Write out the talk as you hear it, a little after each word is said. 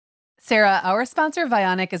Sarah, our sponsor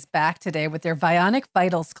Vionic is back today with their Vionic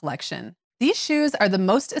Vitals collection. These shoes are the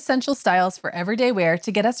most essential styles for everyday wear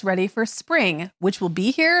to get us ready for spring, which will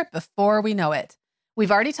be here before we know it.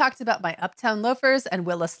 We've already talked about my Uptown loafers and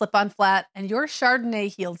Willa slip-on flat and your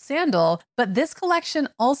Chardonnay heeled sandal, but this collection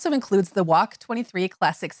also includes the Walk 23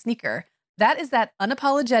 Classic sneaker. That is that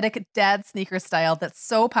unapologetic dad sneaker style that's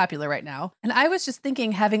so popular right now. And I was just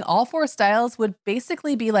thinking having all four styles would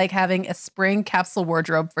basically be like having a spring capsule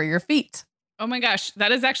wardrobe for your feet. Oh my gosh,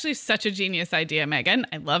 that is actually such a genius idea, Megan.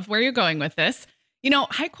 I love where you're going with this. You know,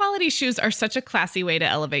 high quality shoes are such a classy way to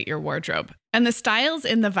elevate your wardrobe. And the styles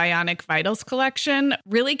in the Vionic Vitals collection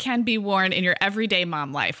really can be worn in your everyday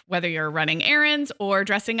mom life, whether you're running errands or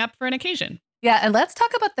dressing up for an occasion. Yeah, and let's talk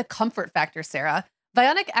about the comfort factor, Sarah.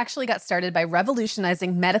 Vionic actually got started by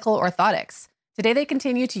revolutionizing medical orthotics. Today, they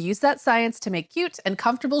continue to use that science to make cute and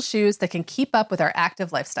comfortable shoes that can keep up with our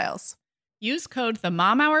active lifestyles. Use code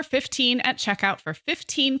TheMomHour15 at checkout for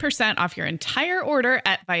 15% off your entire order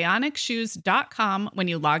at VionicShoes.com when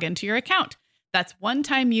you log into your account. That's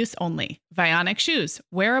one-time use only. Vionic Shoes,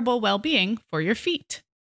 wearable well-being for your feet.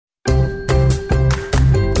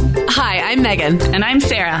 Hi, I'm Megan. And I'm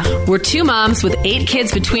Sarah. We're two moms with 8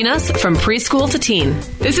 kids between us from preschool to teen.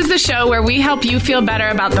 This is the show where we help you feel better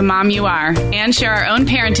about the mom you are and share our own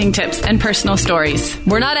parenting tips and personal stories.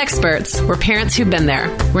 We're not experts. We're parents who've been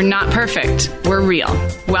there. We're not perfect. We're real.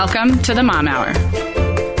 Welcome to the Mom Hour.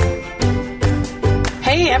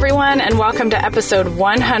 Hey everyone, and welcome to episode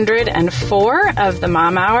 104 of the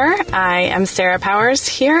Mom Hour. I am Sarah Powers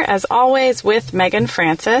here as always with Megan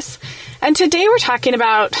Francis. And today we're talking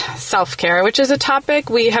about self-care, which is a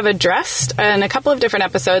topic we have addressed in a couple of different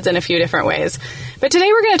episodes in a few different ways. But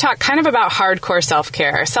today we're going to talk kind of about hardcore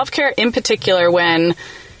self-care. Self-care in particular when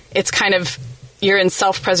it's kind of you're in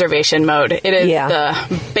self-preservation mode. It is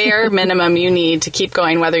the bare minimum you need to keep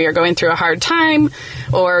going, whether you're going through a hard time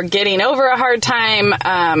or getting over a hard time.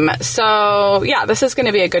 So this is going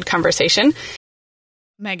to be a good conversation.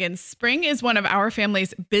 Megan, spring is one of our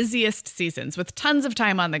family's busiest seasons with tons of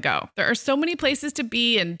time on the go. There are so many places to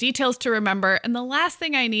be and details to remember, and the last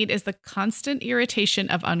thing I need is the constant irritation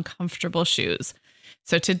of uncomfortable shoes.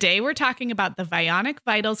 So today we're talking about the Vionic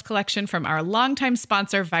Vitals collection from our longtime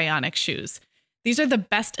sponsor, Vionic Shoes. These are the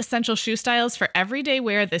best essential shoe styles for everyday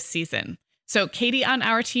wear this season. So Katie on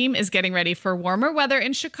our team is getting ready for warmer weather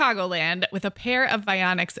in Chicagoland with a pair of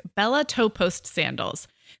Vionic's Bella Toe Post sandals.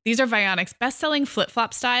 These are Vionic's best-selling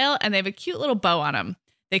flip-flop style, and they have a cute little bow on them.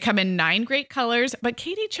 They come in 9 great colors, but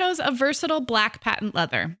Katie chose a versatile black patent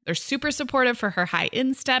leather. They're super supportive for her high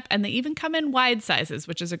instep, and they even come in wide sizes,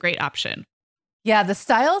 which is a great option. Yeah, the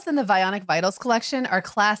styles in the Vionic Vitals collection are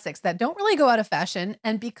classics that don't really go out of fashion,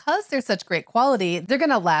 and because they're such great quality, they're going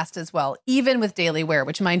to last as well, even with daily wear,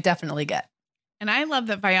 which mine definitely get. And I love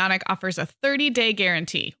that Vionic offers a 30-day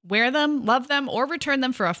guarantee. Wear them, love them, or return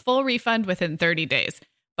them for a full refund within 30 days.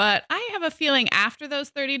 But I have a feeling after those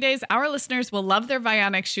 30 days, our listeners will love their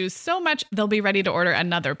Vionic shoes so much they'll be ready to order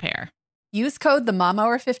another pair. Use code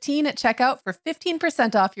TheMomHour15 at checkout for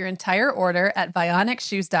 15% off your entire order at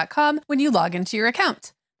VionicShoes.com when you log into your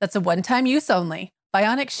account. That's a one-time use only.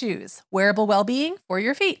 Vionic Shoes, wearable well-being for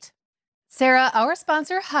your feet. Sarah, our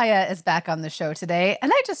sponsor Hiya is back on the show today,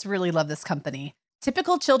 and I just really love this company.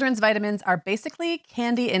 Typical children's vitamins are basically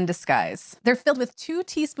candy in disguise. They're filled with 2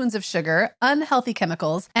 teaspoons of sugar, unhealthy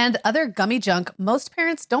chemicals, and other gummy junk most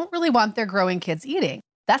parents don't really want their growing kids eating.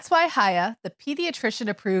 That's why Hiya, the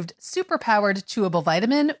pediatrician-approved super-powered chewable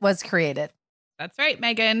vitamin, was created. That's right,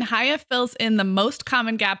 Megan. Hiya fills in the most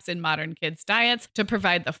common gaps in modern kids' diets to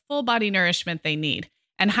provide the full body nourishment they need.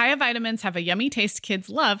 And Hiya vitamins have a yummy taste kids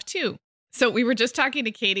love, too. So we were just talking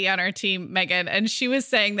to Katie on our team, Megan, and she was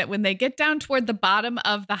saying that when they get down toward the bottom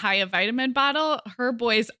of the Hiya vitamin bottle, her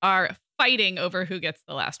boys are fighting over who gets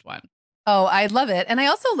the last one. Oh, I love it. And I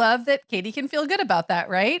also love that Katie can feel good about that,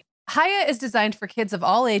 right? Hiya is designed for kids of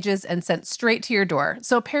all ages and sent straight to your door,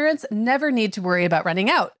 so parents never need to worry about running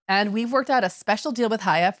out. And we've worked out a special deal with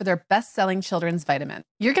Hiya for their best-selling children's vitamin.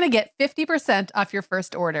 You're going to get 50% off your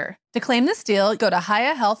first order. To claim this deal, go to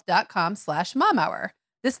hiyahealth.com/momhour.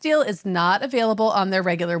 This deal is not available on their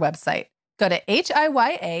regular website. Go to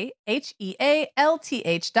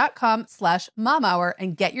hiyahealth.com/momhour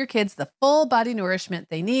and get your kids the full body nourishment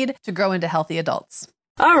they need to grow into healthy adults.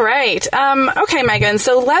 All right. Okay, Megan.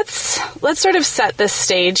 So let's sort of set the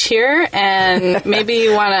stage here, and maybe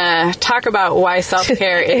you want to talk about why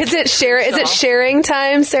self-care is. Is it sharing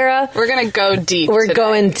time, Sarah? We're going to go deep. We're today.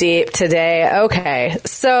 going deep today. Okay.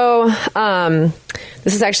 So,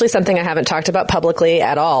 this is actually something I haven't talked about publicly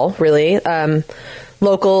at all, really.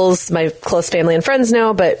 locals, my close family and friends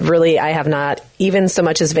know, but really I have not even so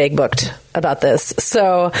much as vague booked about this.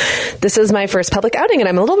 So this is my first public outing and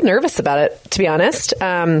I'm a little nervous about it, to be honest.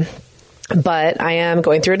 But I am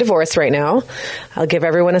going through a divorce right now. I'll give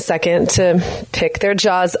everyone a second to pick their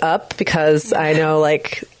jaws up because I know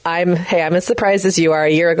I'm as surprised as you are. A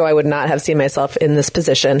year ago, I would not have seen myself in this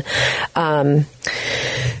position.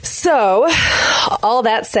 So all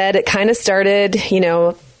that said, it kind of started,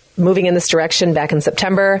 moving in this direction back in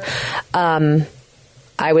September.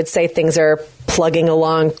 I would say things are plugging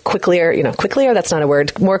along quicklier, that's not a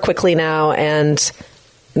word, more quickly now and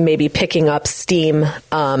maybe picking up steam.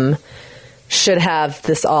 Should have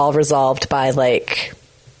this all resolved by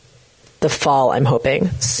the fall, I'm hoping.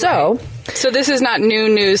 So this is not new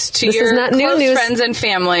news to your close friends and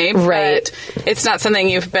family, right? But it's not something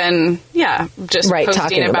you've been, just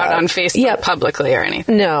posting about on Facebook publicly or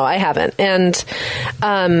anything. No, I haven't. And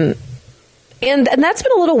that's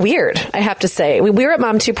been a little weird, I have to say. We were at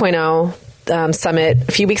Mom 2.0 Summit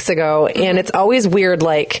a few weeks ago, and it's always weird,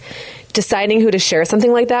 deciding who to share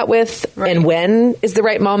something like that with and when is the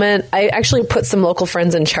right moment. I actually put some local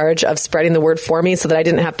friends in charge of spreading the word for me so that I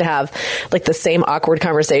didn't have to have the same awkward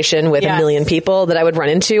conversation with a million people that I would run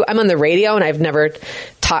into. I'm on the radio and I've never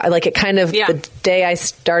taught, the day I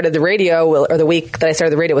started the radio or the week that I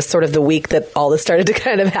started the radio was sort of the week that all this started to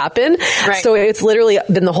kind of happen. Right. So it's literally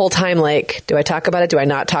been the whole time, do I talk about it? Do I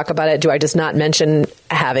not talk about it? Do I just not mention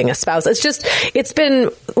having a spouse? It's been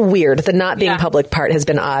weird. The not being public part has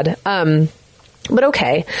been odd. But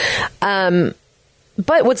okay. But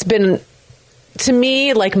what's been, to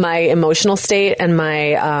me, my emotional state and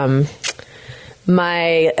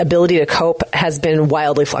my ability to cope has been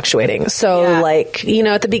wildly fluctuating. So at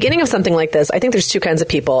the beginning of something like this, I think there's two kinds of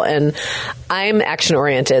people and I'm action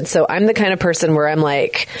oriented. So I'm the kind of person where I'm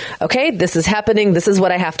okay, this is happening. This is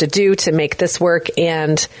what I have to do to make this work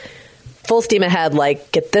and full steam ahead,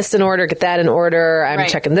 get this in order, get that in order. I'm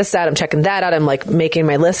checking this out. I'm checking that out. I'm making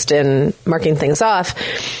my list and marking things off.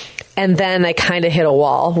 And then I kind of hit a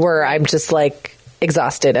wall where I'm just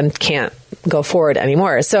exhausted and can't go forward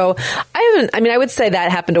anymore. So I would say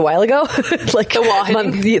that happened a while ago. The wall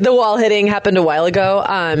hitting. The wall hitting happened a while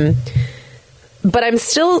ago. But I'm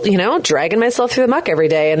still, dragging myself through the muck every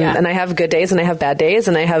day. And I have good days and I have bad days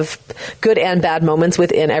and I have good and bad moments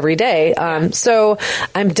within every day. So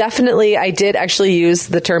I did actually use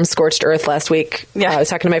the term scorched earth last week. I was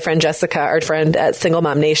talking to my friend Jessica, our friend at Single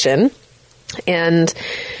Mom Nation. And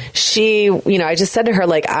she, I just said to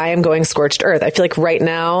her, I am going scorched earth. I feel right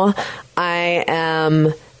now I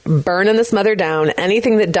am burning this mother down.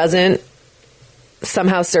 Anything that doesn't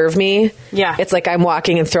somehow serve me. Yeah. It's I'm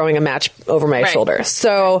walking and throwing a match over my shoulder.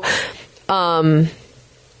 So,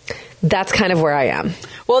 that's kind of where I am.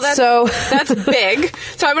 Well, that's big.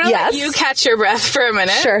 So I'm going to let you catch your breath for a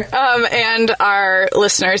minute. Sure. And our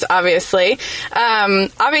listeners, obviously.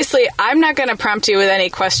 Obviously, I'm not going to prompt you with any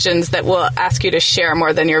questions that will ask you to share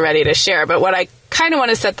more than you're ready to share. But what I kind of want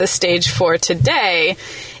to set the stage for today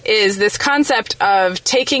is this concept of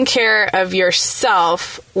taking care of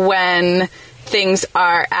yourself when things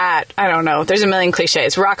are at, I don't know, there's a million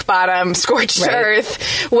cliches, rock bottom, scorched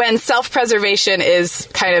earth, when self-preservation is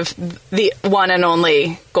kind of the one and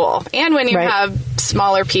only goal. And when you have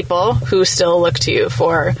smaller people who still look to you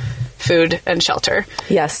for food and shelter.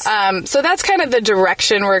 Yes. So that's kind of the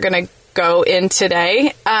direction we're going to go in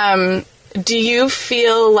today. Do you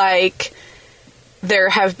feel like there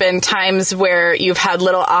have been times where you've had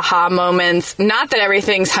little aha moments, not that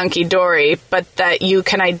everything's hunky-dory, but that you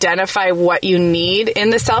can identify what you need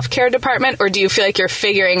in the self-care department? Or do you feel like you're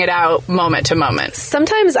figuring it out moment to moment?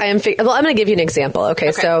 Sometimes I am. I'm going to give you an example.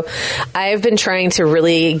 Okay. So I've been trying to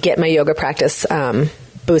really get my yoga practice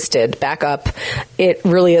boosted back up. It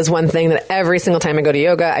really is one thing that every single time I go to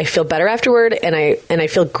yoga, I feel better afterward, and I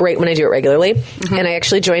feel great when I do it regularly. Mm-hmm. And I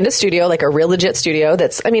actually joined a studio, a real legit studio.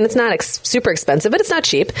 That's, it's not super expensive, but it's not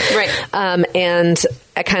cheap. Right. And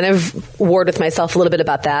I kind of warred with myself a little bit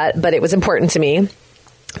about that, but it was important to me.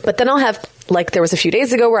 But then I'll have, there was a few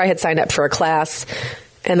days ago where I had signed up for a class,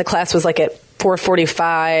 and the class was at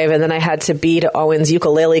 4:45, and then I had to be to Owen's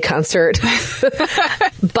ukulele concert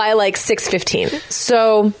by 6:15.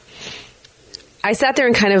 So I sat there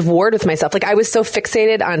and kind of warred with myself. I was so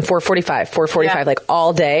fixated on 4:45,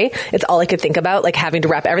 all day. It's all I could think about, having to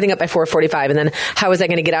wrap everything up by 4:45. And then how was I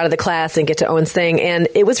going to get out of the class and get to Owen's thing? And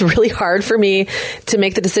it was really hard for me to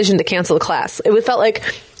make the decision to cancel the class. It felt like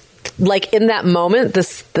in that moment, the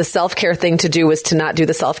self-care thing to do was to not do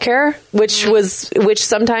the self-care, which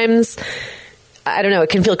sometimes I don't know, it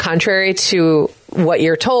can feel contrary to what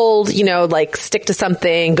you're told, you know, like stick to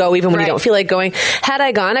something, go even when you don't feel like going. Had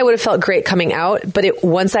I gone, I would have felt great coming out. But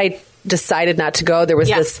once I decided not to go, there was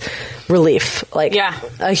this relief, like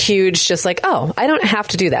a huge, just like, oh, I don't have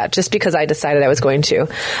to do that just because I decided I was going to.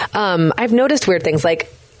 I've noticed weird things.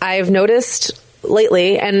 Like I've noticed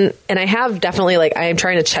lately, and I have definitely, like, I am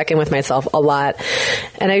trying to check in with myself a lot.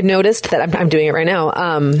 And I've noticed that I'm doing it right now.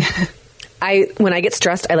 When I get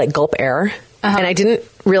stressed, I like gulp air. And I didn't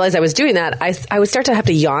realize I was doing that. I would start to have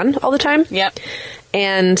to yawn all the time. Yep.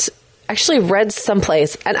 And actually read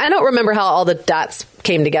someplace, and I don't remember how all the dots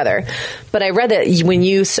came together, but I read that when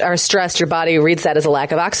you are stressed, your body reads that as a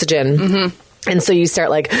lack of oxygen. Mm-hmm. And so you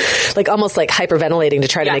start like almost like hyperventilating to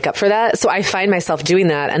try to make up for that. So I find myself doing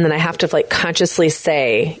that. And then I have to like consciously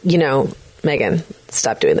say, you know, Megan,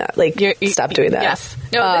 stop doing that. Like, stop doing that. Yes.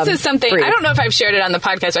 No, this is something, breathe. I don't know if I've shared it on the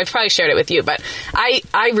podcast. I've probably shared it with you, but I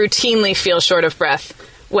routinely feel short of breath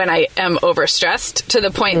when I am overstressed, to the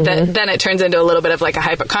point that then it turns into a little bit of like a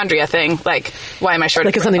hypochondria thing. Like, why am I short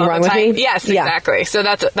of breath? Like, is something wrong with me? Yes, exactly. So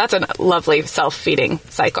that's a lovely self-feeding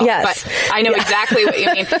cycle. Yes. But I know exactly what you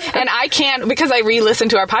mean. And I can't, because I re-listen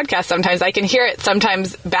to our podcast sometimes, I can hear it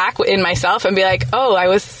sometimes back in myself and be like, oh, I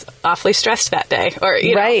was awfully stressed that day. Or,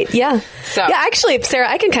 you know. Right, yeah. So. Yeah, actually, Sarah,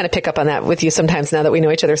 I can kind of pick up on that with you sometimes now that we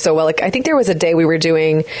know each other so well. Like, I think there was a day we were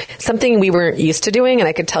doing something we weren't used to doing, and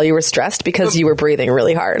I could tell you were stressed because you were breathing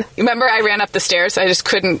really hard. Remember, I ran up the stairs. I just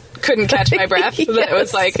couldn't catch my breath. Yes. It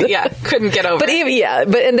was like, couldn't get over. But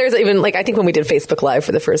and there's even like, I think when we did Facebook Live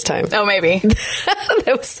for the first time. Oh, maybe.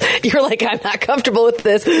 You're like, I'm not comfortable with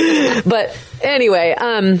this. But anyway,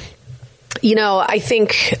 you know, I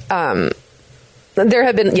think there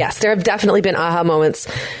have definitely been aha moments.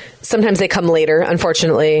 Sometimes they come later,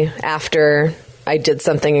 unfortunately, after I did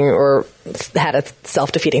something or had a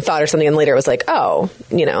self-defeating thought or something, and later it was like, oh,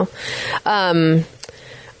 you know.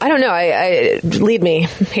 I don't know. I lead me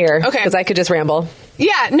here, because I could just ramble.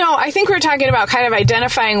 Yeah, no, I think we're talking about kind of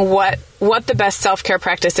identifying what the best self-care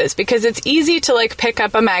practice is, because it's easy to like pick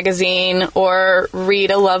up a magazine or read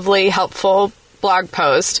a lovely, helpful blog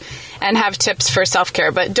post and have tips for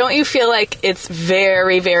self-care. But don't you feel like it's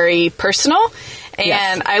very, very personal? And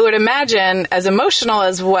yes. I would imagine, as emotional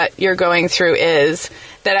as what you're going through is,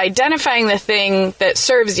 that identifying the thing that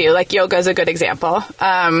serves you, like yoga is a good example,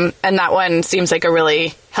 and that one seems like a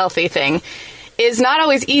really healthy thing, is not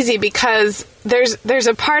always easy, because there's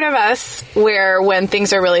a part of us where when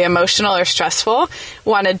things are really emotional or stressful,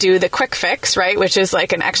 want to do the quick fix, right? Which is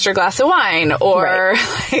like an extra glass of wine or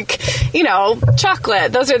like, you know,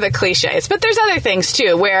 chocolate. Those are the cliches. But there's other things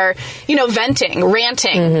too, where, you know, venting,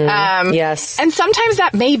 ranting. Yes. And sometimes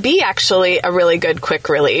that may be actually a really good quick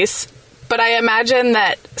release. But I imagine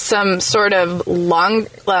that some sort of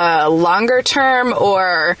longer term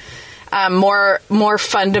or more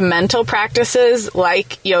fundamental practices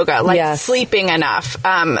like yoga, like sleeping enough.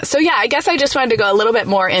 So yeah, I guess I just wanted to go a little bit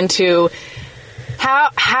more into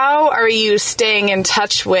how are you staying in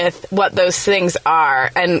touch with what those things are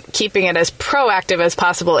and keeping it as proactive as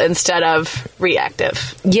possible instead of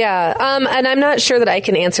reactive? Yeah, and I'm not sure that I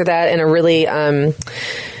can answer that in a really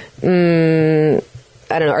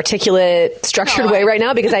I don't know, articulate, structured way right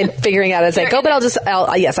now, because I'm figuring out as I go,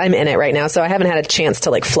 but yes, I'm in it right now. So I haven't had a chance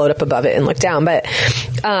to like float up above it and look down. But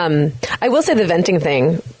I will say the venting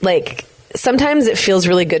thing, like sometimes it feels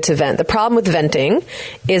really good to vent. The problem with venting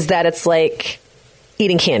is that it's like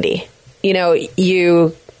eating candy. You know,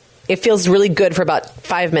 it feels really good for about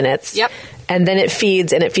 5 minutes. Yep. And then it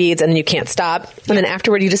feeds and you can't stop. And then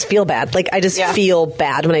afterward, you just feel bad. Like, I just feel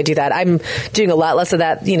bad when I do that. I'm doing a lot less of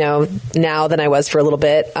that, you know, now than I was for a little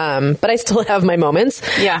bit. But I still have my moments.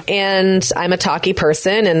 Yeah. And I'm a talky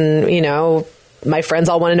person, and, you know, my friends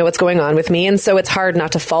all want to know what's going on with me. And so it's hard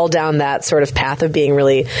not to fall down that sort of path of being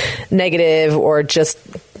really negative or just,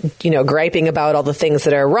 you know, griping about all the things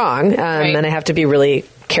that are wrong. And I have to be really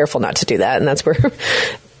careful not to do that. And that's where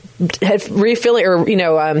refilling, or, you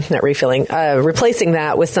know, not refilling, replacing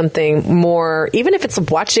that with something more, even if it's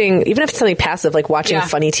something passive, like watching a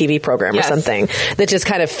funny TV program or something that just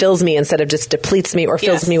kind of fills me instead of just depletes me or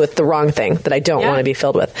fills me with the wrong thing that I don't want to be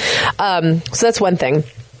filled with. So that's one thing.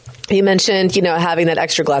 You mentioned, you know, having that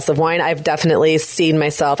extra glass of wine. I've definitely seen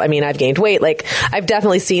myself, I mean, I've gained weight. Like, I've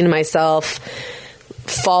definitely seen myself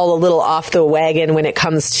fall a little off the wagon when it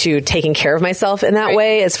comes to taking care of myself in that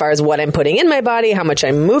way, as far as what I'm putting in my body, how much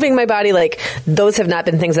I'm moving my body. Like, those have not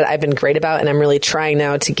been things that I've been great about, and I'm really trying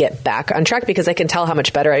now to get back on track because I can tell how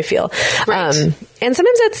much better I feel. Right. And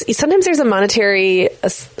sometimes there's a monetary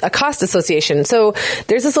a cost association. So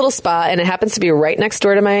there's this little spa, and it happens to be right next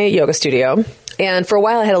door to my yoga studio. And for a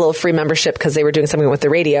while I had a little free membership because they were doing something with the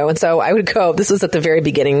radio. And so I would go, this was at the very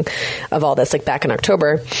beginning of all this, like back in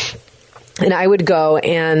October. And I would go,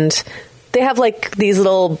 and they have like these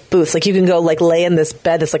little booths. Like you can go like lay in this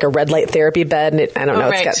bed. It's like a red light therapy bed. And I don't know.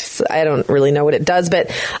 Right. I don't really know what it does, but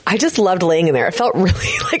I just loved laying in there. It felt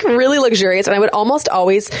really luxurious. And I would almost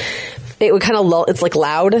always, it would kind of lull. It's like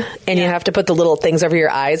loud, and you have to put the little things over your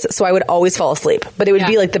eyes. So I would always fall asleep, but it would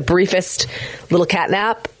be like the briefest little cat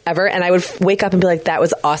nap ever. And I would wake up and be like, that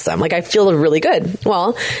was awesome. Like I feel really good.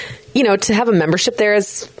 Well, to have a membership there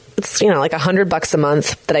it's, like $100 a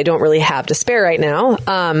month that I don't really have to spare right now.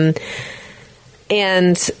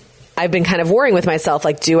 And I've been kind of worrying with myself,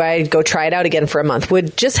 like, do I go try it out again for a month?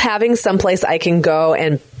 Would just having someplace I can go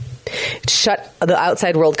and shut the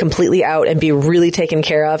outside world completely out and be really taken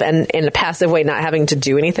care of, and in a passive way, not having to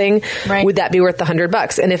do anything, would that be worth the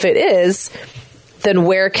 $100? And if it is, then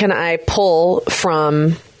where can I pull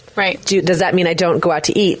from? Right. Does that mean I don't go out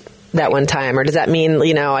to eat that one time? Or does that mean,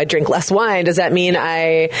 I drink less wine? Does that mean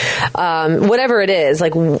I, whatever it is,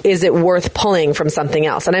 like, is it worth pulling from something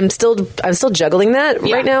else? And I'm still juggling that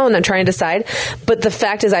right now, and I'm trying to decide. But the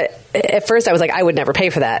fact is, at first I was like, I would never pay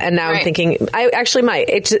for that. And now I'm thinking I actually might.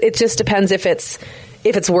 It just depends if it's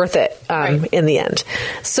worth it in the end.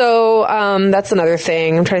 So that's another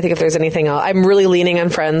thing. I'm trying to think if there's anything else. I'm really leaning on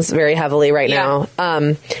friends very heavily right now.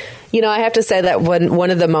 I have to say that one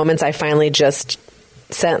of the moments I finally just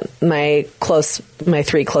sent my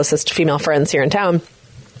 3 closest female friends here in town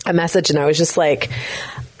a message, and I was just like,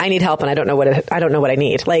 I need help, and I don't know what I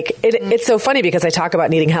need. Like it's so funny because I talk about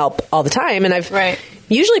needing help all the time, and I've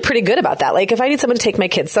usually pretty good about that. Like if I need someone to take my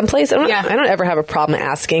kids someplace, I don't ever have a problem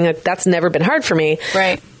asking. That's never been hard for me.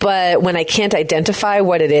 Right. But when I can't identify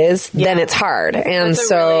what it is, then it's hard. And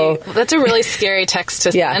that's a really scary text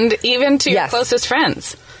to send, even to your closest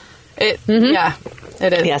friends. It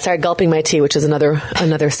is. Yeah, sorry, gulping my tea, which is another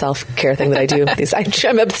self-care thing that I do.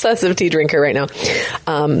 I'm an obsessive tea drinker right now.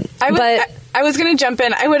 I was going to jump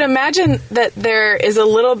in. I would imagine that there is a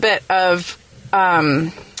little bit of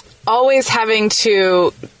always having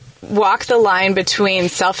to walk the line between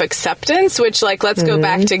self-acceptance, which, like, let's go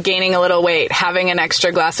back to gaining a little weight, having an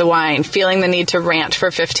extra glass of wine, feeling the need to rant for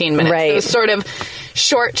 15 minutes. Right. Those sort of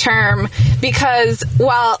short term, because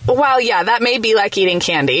while that may be like eating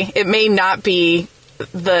candy, it may not be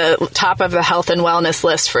the top of the health and wellness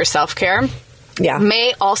list for self-care. Yeah.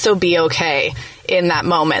 May also be okay in that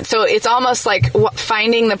moment. So it's almost like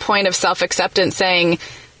finding the point of self-acceptance, saying,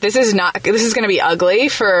 this is going to be ugly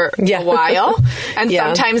for a while. And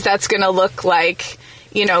sometimes that's going to look like,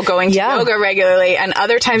 going to yoga regularly. And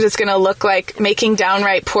other times it's going to look like making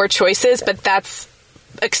downright poor choices, but that's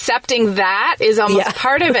accepting that is almost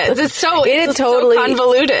part of it. It's so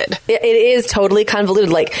convoluted. It is totally convoluted.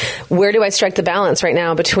 Like, where do I strike the balance right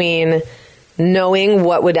now between knowing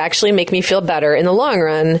what would actually make me feel better in the long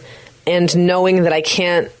run and knowing that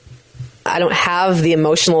I don't have the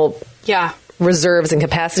emotional reserves and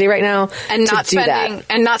capacity right now not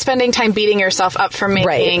spending time beating yourself up for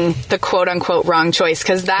making the quote unquote wrong choice,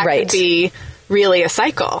 because that could be really a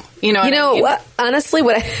cycle. Honestly,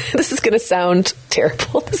 this is going to sound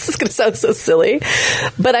terrible. This is going to sound so silly,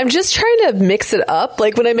 but I'm just trying to mix it up.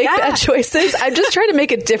 Like when I make bad choices, I'm just trying to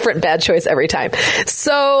make a different bad choice every time.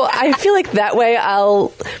 So I feel like that way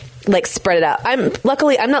I'll spread it out. I'm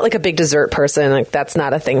not like a big dessert person. Like that's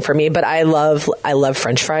not a thing for me, but I love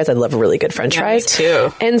French fries. I love really good French fries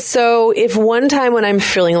too. And so if one time when I'm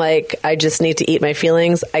feeling like I just need to eat my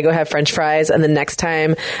feelings, I go have French fries, and the next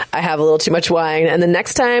time I have a little too much wine, and the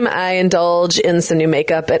next time I indulge in some new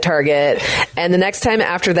makeup at Target, and the next time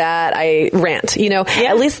after that I rant,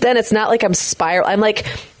 at least then it's not like I'm I'm like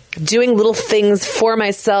doing little things for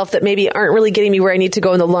myself that maybe aren't really getting me where I need to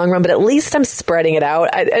go in the long run, but at least I'm spreading it out.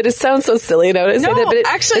 It just sounds so silly to say that, but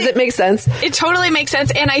does it make sense? It totally makes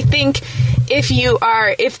sense. And I think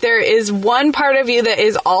if there is one part of you that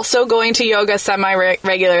is also going to yoga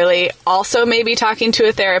semi-regularly, also maybe talking to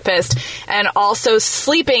a therapist, and also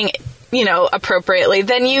sleeping appropriately,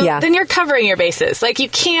 then you're covering your bases. Like you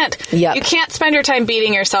can't spend your time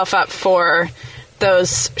beating yourself up for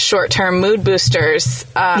those short-term mood boosters,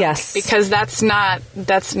 because that's not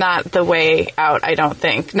the way out. I don't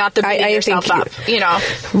think, not the beating yourself up.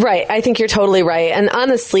 Right. I think you're totally right. And on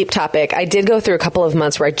the sleep topic, I did go through a couple of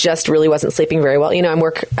months where I just really wasn't sleeping very well. I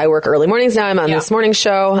work early mornings now. I'm on this morning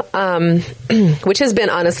show, which has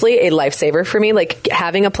been honestly a lifesaver for me. Like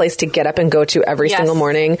having a place to get up and go to every single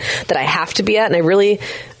morning that I have to be at, and I really,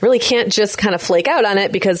 really can't just kind of flake out on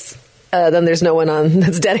it because then there's no one on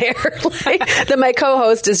that's dead air. Like, then my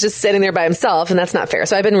co-host is just sitting there by himself, and that's not fair.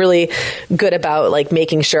 So I've been really good about like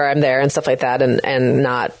making sure I'm there and stuff like that, and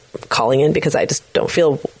not calling in because I just don't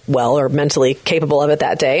feel well or mentally capable of it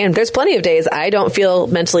that day. And there's plenty of days I don't feel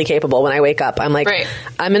mentally capable when I wake up. I'm like,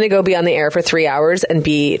 I'm going to go be on the air for 3 hours and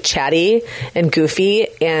be chatty and goofy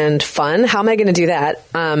and fun. How am I going to do that?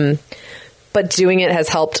 But doing it has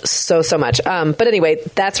helped so much. But anyway,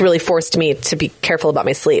 that's really forced me to be careful about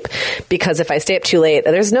my sleep, because if I stay up too late,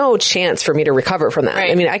 there's no chance for me to recover from that.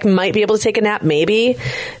 I mean, I might be able to take a nap maybe,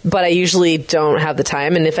 but I usually don't have the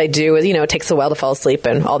time. And if I do, it takes a while to fall asleep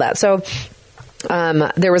and all that. So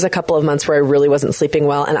there was a couple of months where I really wasn't sleeping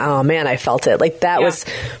well, and oh man, I felt it. Like that was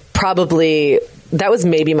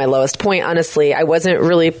maybe my lowest point, honestly. I wasn't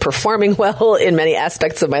really performing well in many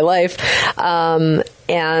aspects of my life.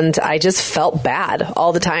 And I just felt bad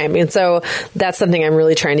all the time. And so that's something I'm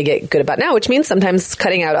really trying to get good about now, which means sometimes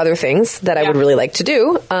cutting out other things that I would really like to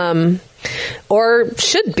do. Or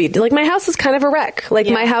should be. Like, my house is kind of a wreck. Like,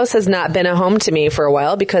 my house has not been a home to me for a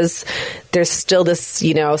while because there's still this,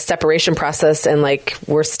 separation process, and like,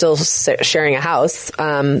 we're still sharing a house,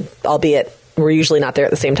 albeit we're usually not there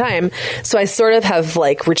at the same time. So I sort of have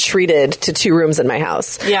like retreated to 2 rooms in my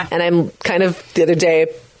house. Yeah. And I'm kind of the other day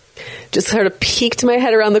just sort of peeked my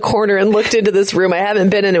head around the corner and looked into this room I haven't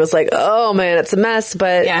been in. It was like, oh man, it's a mess.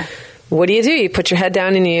 But what do? You put your head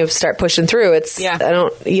down and you start pushing through. I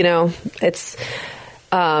don't know.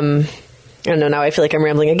 Now I feel like I'm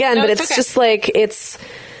rambling again, but it's just like, it's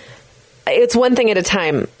one thing at a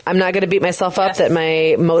time. I'm not going to beat myself up that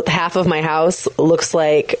half of my house looks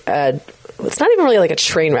like it's not even really like a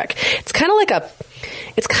train wreck. It's kind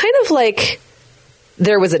of like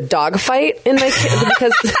there was a dog fight in my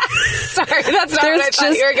because sorry, that's not what I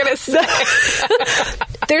thought you were going to say.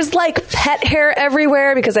 There's like pet hair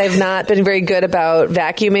everywhere because I've not been very good about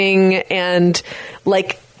vacuuming, and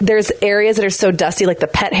like there's areas that are so dusty, like the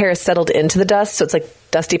pet hair is settled into the dust, so it's like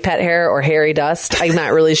dusty pet hair or hairy dust. I'm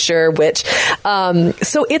not really sure which.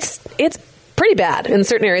 So it's pretty bad in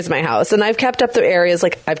certain areas of my house. And I've kept up the areas,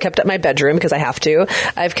 like I've kept up my bedroom because I have to.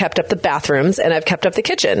 I've kept up the bathrooms, and I've kept up the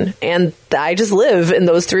kitchen. And I just live in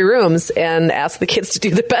those 3 rooms and ask the kids to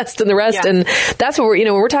do the best in the rest. And that's what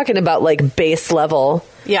when we're talking about like base level,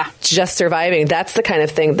 just surviving, that's the kind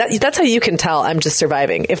of thing that's how you can tell I'm just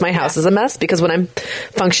surviving if my house is a mess, because when I'm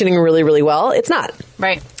functioning really, really well, it's not.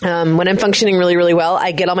 Right. When I'm functioning really, really well,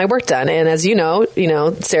 I get all my work done. And as you know,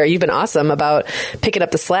 Sarah, you've been awesome about picking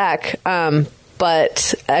up the slack.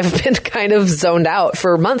 But I've been kind of zoned out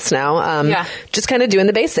for months now. Just kind of doing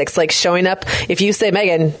the basics, like showing up. If you say,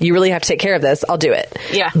 Megan, you really have to take care of this, I'll do it.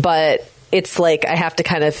 Yeah. But it's like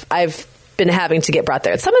I've been having to get brought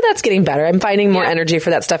there. Some of that's getting better. I'm finding more energy for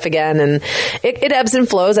that stuff again. And it ebbs and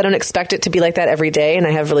flows. I don't expect it to be like that every day. And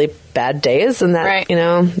I have really bad days, and that,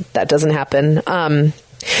 that doesn't happen.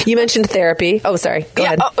 You mentioned therapy. Oh, sorry. Go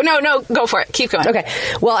ahead. Oh, no, go for it. Keep going. Okay.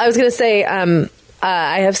 Well, I was going to say,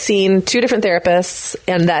 I have seen 2 different therapists,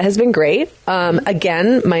 and that has been great.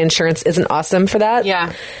 Again, my insurance isn't awesome for that.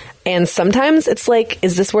 Yeah. And sometimes it's like,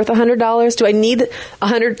 is this worth $100? Do I need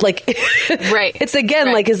 $100? Like, right. It's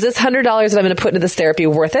again, like, is this $100 that I'm going to put into this therapy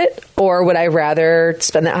worth it? Or would I rather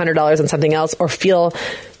spend that $100 on something else, or feel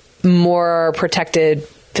more protected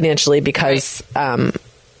financially because I have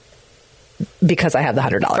the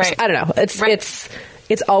 $100? Right. I don't know.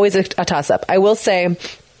 It's always a toss up. I will say,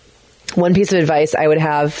 one piece of advice I would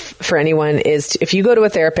have for anyone is if you go to a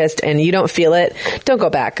therapist and you don't feel it, don't go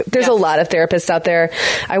back. There's a lot of therapists out there.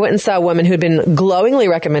 I went and saw a woman who'd been glowingly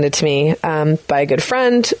recommended to me by a good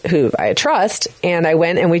friend who I trust. And I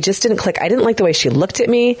went, and we just didn't click. I didn't like the way she looked at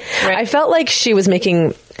me. Right. I felt like she was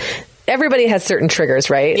making... Everybody has certain triggers,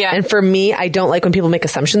 right? Yeah. And for me, I don't like when people make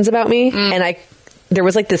assumptions about me. And there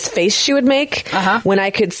was like this face she would make when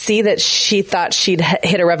I could see that she thought she'd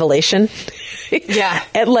hit a revelation. Yeah.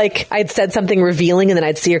 And like I'd said something revealing, and then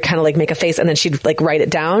I'd see her kind of like make a face, and then she'd like write it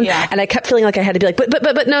down. Yeah. And I kept feeling like I had to be like,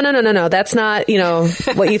 but no. That's not,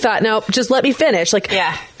 what you thought. No, just let me finish. Like,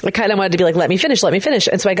 I kind of wanted to be like, let me finish.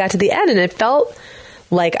 And so I got to the end, and it felt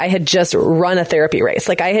like I had just run a therapy race.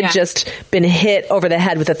 Like I had just been hit over the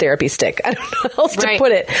head with a therapy stick. I don't know how else to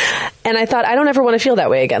put it. And I thought, I don't ever want to feel that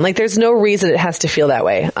way again. Like there's no reason it has to feel that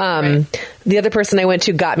way. The other person I went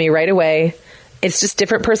to got me right away. It's just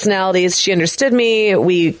different personalities. She understood me.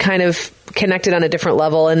 We kind of connected on a different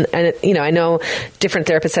level. And I know different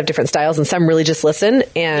therapists have different styles, and some really just listen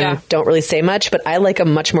and don't really say much, but I like a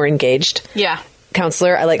much more engaged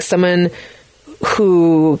counselor. I like someone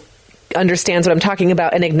who understands what I'm talking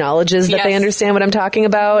about and acknowledges that they understand what I'm talking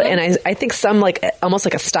about. And I think some like almost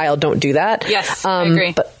like a style don't do that. Yes, I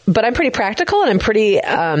agree. But I'm pretty practical, and I'm pretty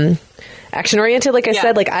action-oriented, like I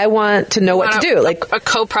said. Like, I want to know what to do. Like a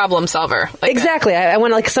co-problem solver. Like exactly. I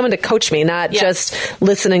want like someone to coach me, not just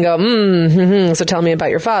listen and go, so tell me about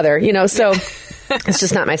your father, so it's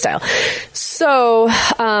just not my style. So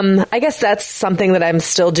I guess that's something that I'm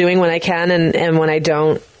still doing when I can. And when I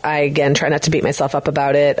don't, I, again, try not to beat myself up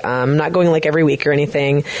about it. I'm not going like every week or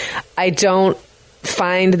anything. I don't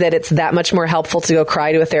find that it's that much more helpful to go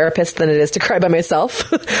cry to a therapist than it is to cry by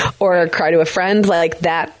myself or cry to a friend like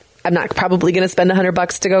that. I'm not probably going to spend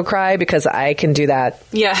 $100 to go cry because I can do that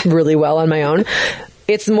really well on my own.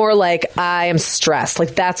 It's more like I am stressed.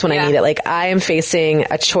 Like that's when I need it. Like I am facing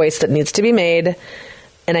a choice that needs to be made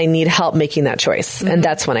and I need help making that choice. And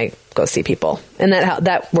that's when I go see people. And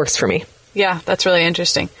that works for me. Yeah, that's really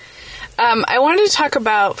interesting. I wanted to talk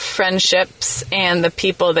about friendships and the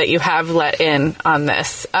people that you have let in on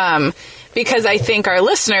this. Because I think our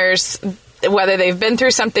listeners, whether they've been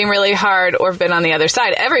through something really hard or been on the other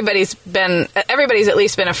side, everybody's at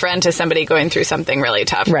least been a friend to somebody going through something really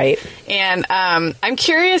tough. Right. And I'm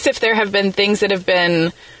curious if there have been things that have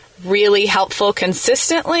been really helpful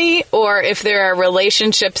consistently, or if there are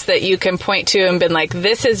relationships that you can point to and been like,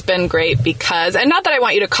 this has been great because, and not that I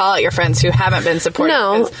want you to call out your friends who haven't been supportive.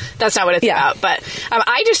 No, that's not what it's about. But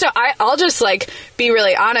I'll just like be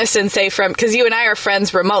really honest and say because you and I are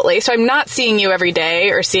friends remotely, so I'm not seeing you every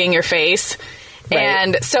day or seeing your face. Right.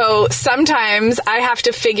 And so sometimes I have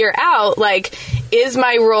to figure out, like, is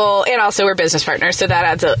my role, and also we're business partners, so that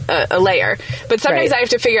adds a layer. But sometimes I have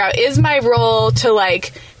to figure out, is my role to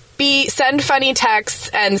like send funny texts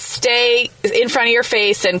and stay in front of your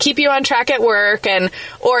face and keep you on track at work,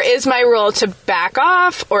 or is my role to back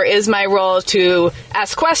off, or is my role to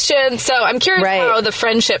ask questions? So I'm curious how the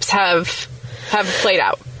friendships have played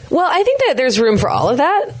out. Well, I think that there's room for all of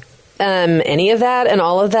that, any of that and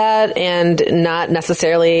all of that, and not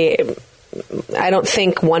necessarily. I don't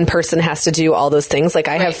think one person has to do all those things. Like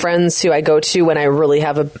I have friends who I go to when I really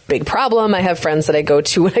have a big problem. I have friends that I go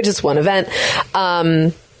to when I just want to vent.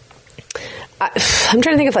 I'm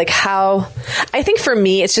trying to think of like how. I think for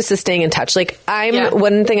me, it's just the staying in touch. Like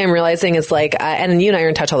one thing I'm realizing is like, and you and I are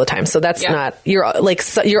in touch all the time, so that's not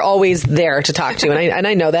you're always there to talk to, and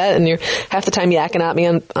I know that, and you're half the time yakking at me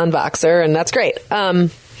on Voxer, and that's great.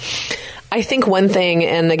 I think one thing,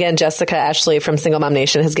 and again, Jessica Ashley from Single Mom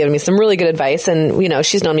Nation has given me some really good advice, and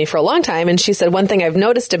she's known me for a long time, and she said one thing I've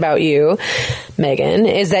noticed about you, Megan,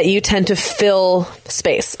 is that you tend to fill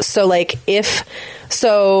space. So like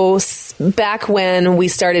back when we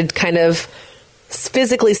started kind of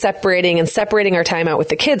physically separating our time out with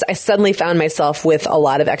the kids, I suddenly found myself with a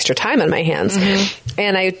lot of extra time on my hands.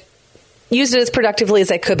 And I used it as productively as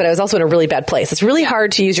I could, but I was also in a really bad place. It's really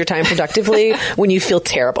hard to use your time productively when you feel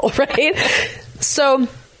terrible, right? So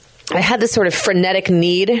I had this sort of frenetic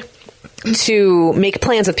need to make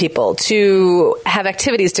plans with people, to have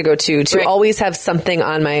activities to go to always have something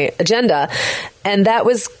on my agenda. And that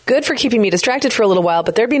was good for keeping me distracted for a little while.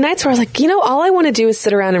 But there'd be nights where I was like, all I want to do is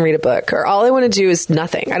sit around and read a book, or all I want to do is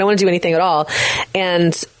nothing. I don't want to do anything at all.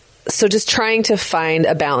 And so just trying to find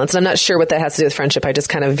a balance. And I'm not sure what that has to do with friendship. I just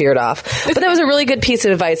kind of veered off. But that was a really good piece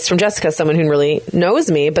of advice from Jessica, someone who really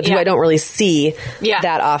knows me, but who I don't really see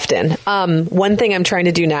that often. One thing I'm trying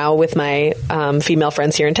to do now with my female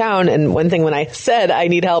friends here in town, and one thing when I said I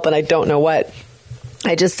need help and I don't know what,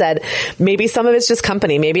 I just said, maybe some of it's just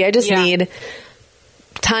company. Maybe I just need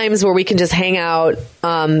times where we can just hang out,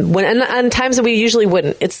 and times that we usually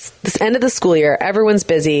wouldn't. It's this end of the school year. Everyone's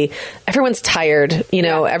busy. Everyone's tired.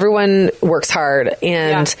 Everyone works hard,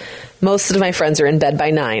 and most of my friends are in bed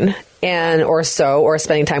by 9 or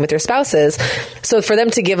spending time with their spouses. So for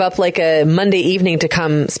them to give up like a Monday evening to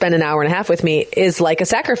come spend an hour and a half with me is like a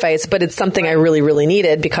sacrifice, but it's something I really, really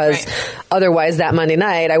needed, because otherwise that Monday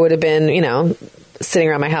night I would have been, sitting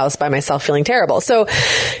around my house by myself feeling terrible. So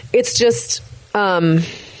it's just,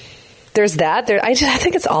 there's that. I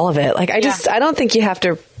think it's all of it. Like, I don't think you have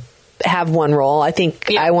to have one role. I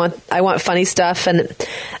think I want funny stuff, and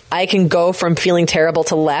I can go from feeling terrible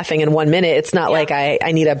to laughing in 1 minute. It's not like I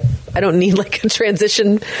don't need like a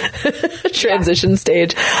transition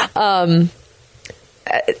stage. I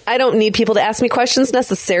don't need people to ask me questions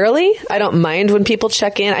necessarily. I don't mind when people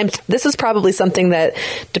check in. This is probably something that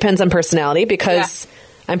depends on personality, because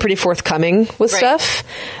I'm pretty forthcoming with stuff.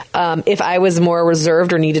 If I was more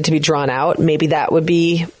reserved or needed to be drawn out, maybe that would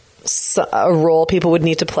be a role people would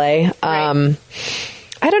need to play. I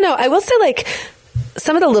don't know. I will say, like,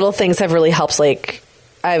 some of the little things have really helped. Like,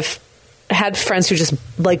 I've had friends who just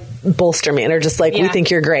like bolster me and are just like, Yeah. we think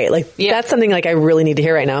you're great. Like that's something like I really need to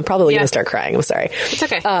hear right now. I'm probably going to start crying. I'm sorry. It's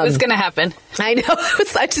okay. It was going to happen. I know.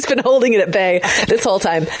 I've just been holding it at bay this whole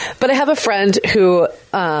time. But I have a friend who,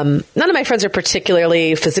 none of my friends are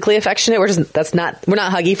particularly physically affectionate. We're not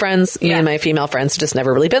huggy friends. Me and my female friends have just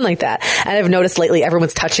never really been like that. And I've noticed lately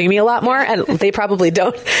everyone's touching me a lot more, and they probably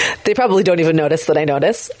don't even notice that I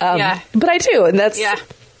notice. But I do. And that's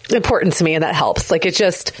important to me, and that helps. Like, it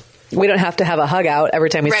just, we don't have to have a hug out every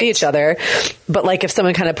time we see each other. But like, if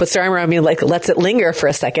someone kind of puts their arm around me, like lets it linger for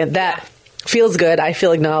a second, that feels good. I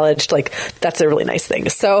feel acknowledged. Like, that's a really nice thing.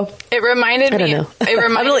 So it reminded me. I don't know.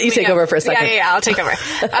 I'm going to let you take over for a second. Yeah, I'll take over.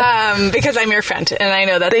 Because I'm your friend, and I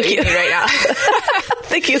know that's what you need right now.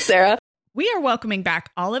 Thank you, Sarah. We are welcoming back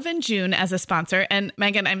Olive & June as a sponsor. And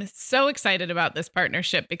Megan, I'm so excited about this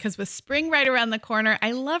partnership because with spring right around the corner,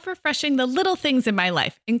 I love refreshing the little things in my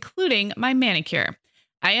life, including my manicure.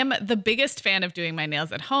 I am the biggest fan of doing my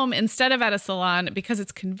nails at home instead of at a salon because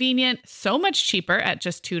it's convenient, so much cheaper at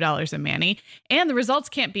just $2 a mani, and the results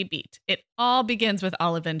can't be beat. It all begins with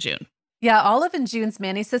Olive & June. Yeah, Olive & June's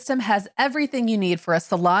Mani System has everything you need for a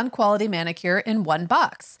salon-quality manicure in one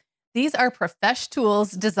box. These are profesh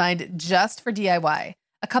tools designed just for DIY.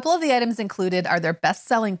 A couple of the items included are their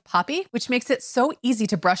best-selling Poppy, which makes it so easy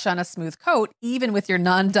to brush on a smooth coat, even with your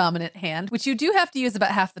non-dominant hand, which you do have to use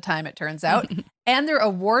about half the time, it turns out, and their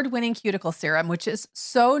award-winning cuticle serum, which is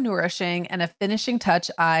so nourishing and a finishing touch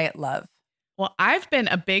I love. Well, I've been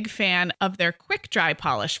a big fan of their quick dry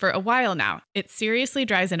polish for a while now. It seriously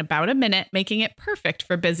dries in about a minute, making it perfect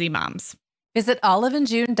for busy moms. Visit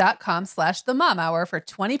oliveandjune.com/themomhour for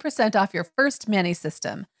 20% off your first Mani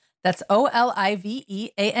System. That's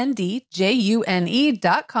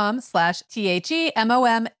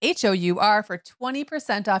oliveandjune.com/THEMOMHOUR for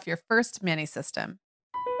 20% off your first Mani System.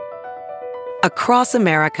 Across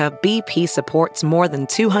America, BP supports more than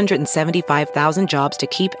 275,000 jobs to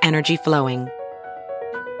keep energy flowing.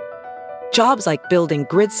 Jobs like building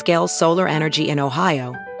grid-scale solar energy in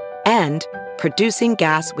Ohio and producing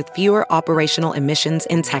gas with fewer operational emissions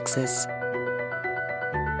in Texas.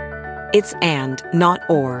 It's and, not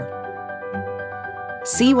or.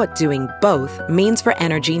 See what doing both means for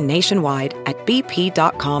energy nationwide at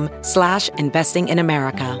bp.com/investing in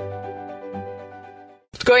America.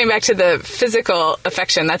 Going back to the physical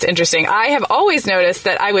affection, that's interesting. I have always noticed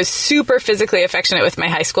that I was super physically affectionate with my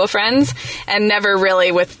high school friends and never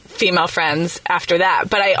really with female friends after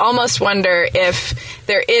that. But I almost wonder if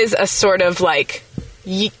there is a sort of like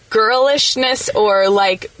girlishness or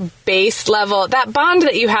like base level, that bond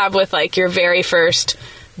that you have with like your very first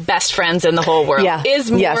best friends in the whole world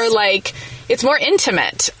is more like, it's more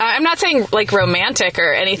intimate. I'm not saying like romantic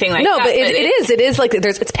or anything like that. No, but it is like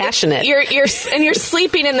it's passionate. You're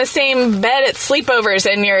sleeping in the same bed at sleepovers,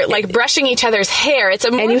 and you're like brushing each other's hair. It's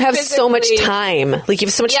a more and you have so much time. Like you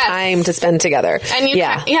have so much time to spend together. And you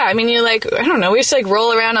I mean, you like, I don't know. We used to like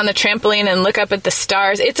roll around on the trampoline and look up at the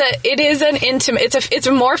stars. It is an intimate. It's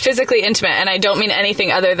more physically intimate, and I don't mean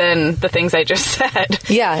anything other than the things I just said.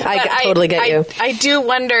 Yeah, I totally get you. I do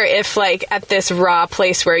wonder if like at this raw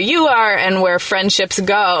place where you are and where friendships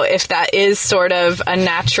go, if that is sort of a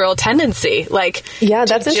natural tendency, like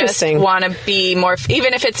that's interesting. Just want to be more,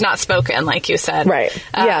 even if it's not spoken, like you said, right?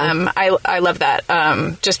 I love that.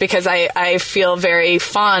 Just because I feel very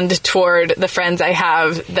fond toward the friends I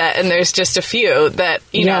have that, and there's just a few that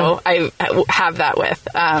you know I have that with.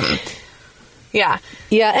 Yeah.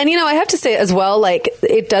 And, I have to say as well, like,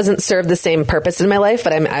 it doesn't serve the same purpose in my life,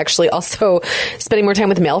 but I'm actually also spending more time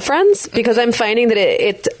with male friends because I'm finding that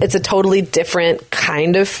it's a totally different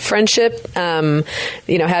kind of friendship.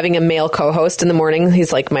 Having a male co-host in the morning,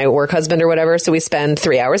 he's like my work husband or whatever, so we spend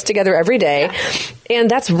 3 hours together every day, and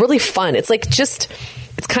that's really fun. It's like it's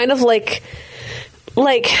kind of like,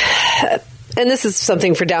 and this is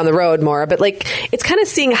something for down the road more, but like, it's kind of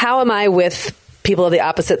seeing how am I with people of the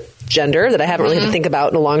opposite gender that I haven't really had to think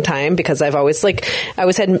about in a long time because I've always had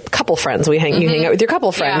couple friends. You hang out with your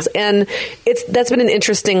couple friends, and that's been an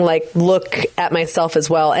interesting like look at myself as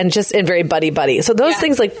well, and very buddy. So those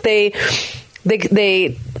things like they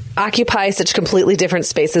occupy such completely different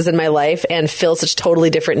spaces in my life and fill such totally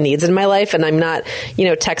different needs in my life, and I'm not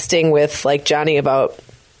texting with like Johnny about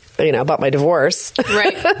my divorce.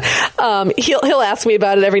 Right. He'll ask me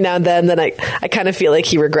about it every now and then I kind of feel like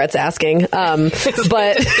he regrets asking. But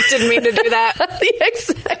didn't mean to do that.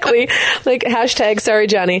 Exactly. Like #sorry,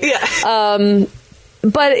 Johnny. Yeah.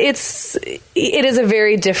 But it is a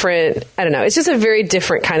very different, I don't know, it's just a very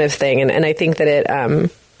different kind of thing. And I think that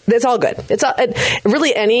it's all good. It's all,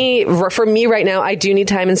 for me right now, I do need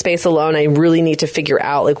time and space alone. I really need to figure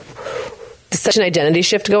out like such an identity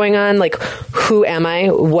shift going on. Like, who am I?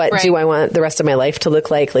 What do I want the rest of my life to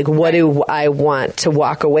look like? Like, what do I want to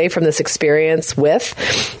walk away from this experience with?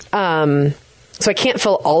 So I can't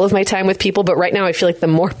fill all of my time with people, but right now I feel like the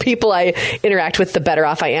more people I interact with, the better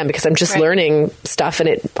off I am, because I'm just learning stuff and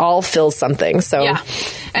it all fills something. So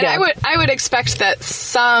And I would expect that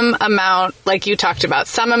some amount, like you talked about,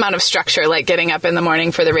 some amount of structure, like getting up in the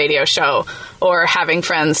morning for the radio show or having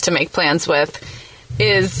friends to make plans with,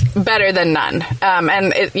 is better than none.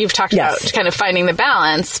 You've talked about kind of finding the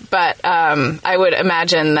balance, but I would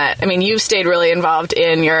imagine that, I mean, you've stayed really involved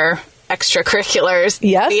in your extracurriculars,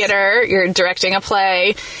 theater, you're directing a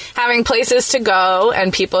play, having places to go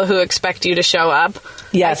and people who expect you to show up.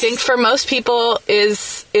 I think for most people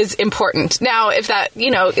is important. Now, if that,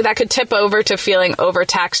 that could tip over to feeling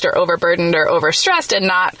overtaxed or overburdened or overstressed and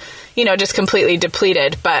not, just completely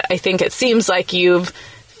depleted. But I think it seems like you've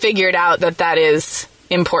figured out that is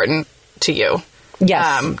important to you.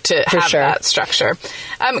 Yes, to have that structure.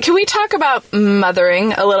 Can we talk about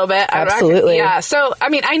mothering a little bit? Absolutely. So, I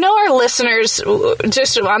mean, I know our listeners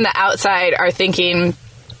just on the outside are thinking,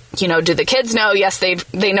 do the kids know? Yes, they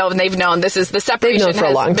know, and they've known. This is the separation. They've known for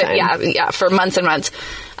a long time. For months and months.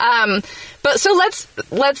 But so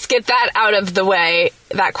let's get that out of the way,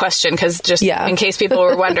 that question, because just in case people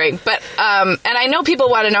were wondering. But and I know people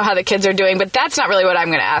want to know how the kids are doing, but that's not really what I'm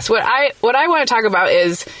going to ask. What I want to talk about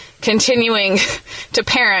is continuing to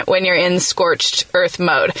parent when you're in scorched earth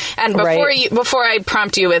mode. And before I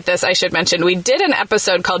prompt you with this, I should mention we did an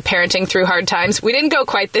episode called Parenting Through Hard Times. We didn't go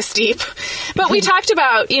quite this deep, but we talked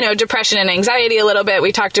about, depression and anxiety a little bit.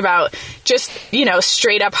 We talked about just,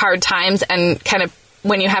 straight up hard times and kind of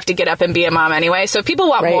when you have to get up and be a mom anyway. So if people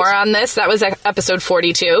want more on this, that was episode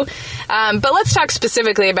 42. But let's talk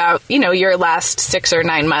specifically about, your last 6 or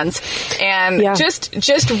 9 months and just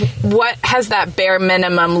what has that bare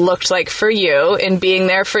minimum looked like for you in being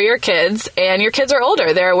there for your kids. And your kids are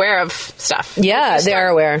older. They're aware of stuff. Yeah, they are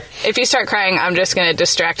aware. If you start crying, I'm just going to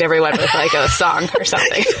distract everyone with like a song or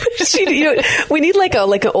something. We need like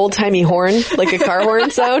an old timey horn, like a car horn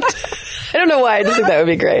sound. I don't know why. I just think that would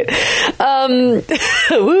be great.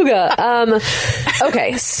 Wooga.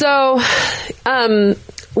 Okay. So,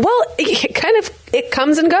 well, it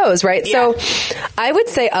comes and goes, right? Yeah. So I would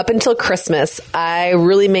say up until Christmas, I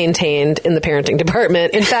really maintained in the parenting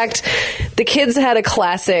department. In fact, the kids had a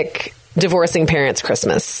classic divorcing parents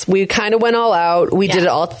Christmas. We kind of went all out. We did it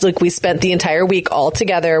all. Like, we spent the entire week all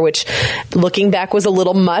together, which looking back was a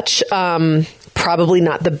little much. Probably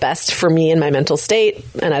not the best for me in my mental state.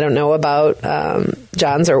 And I don't know about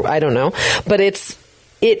John's, or I don't know, but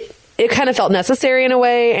it kind of felt necessary in a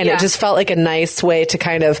way. And it just felt like a nice way to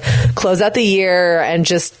kind of close out the year and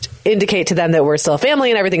just indicate to them that we're still a family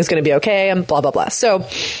and everything's going to be okay and blah, blah, blah. So,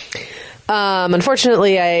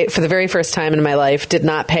 unfortunately, I, for the very first time in my life, did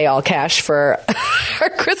not pay all cash for our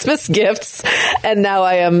Christmas gifts. And now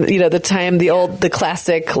I am, the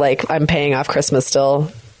classic, like, I'm paying off Christmas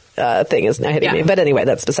still thing is now hitting me. But anyway,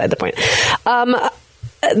 that's beside the point.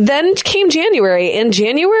 Then came January, and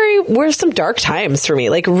January were some dark times for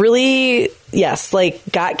me. Like, really,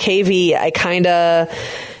 got KV. I kind of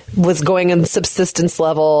was going in subsistence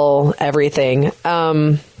level, everything.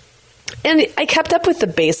 And I kept up with the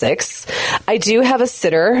basics. I do have a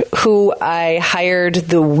sitter who I hired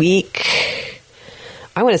the week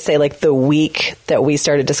that we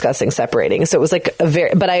started discussing separating. So it was like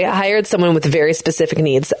but I hired someone with very specific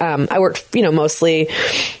needs. I work, mostly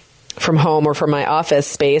from home or from my office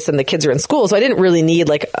space, and the kids are in school. So I didn't really need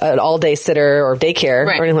like an all day sitter or daycare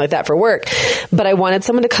or anything like that for work. But I wanted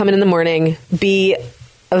someone to come in the morning, be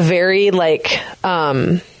a very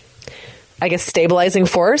stabilizing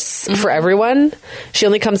force for everyone. She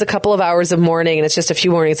only comes a couple of hours of morning, and it's just a few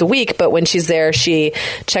mornings a week. But when she's there, she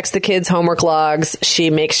checks the kids' homework logs. She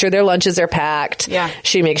makes sure their lunches are packed. Yeah.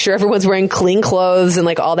 She makes sure everyone's wearing clean clothes and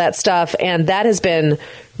like all that stuff. And that has been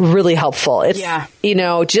really helpful. It's,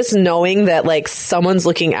 just knowing that like someone's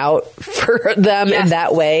looking out for them in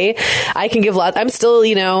that way. I can give I'm still,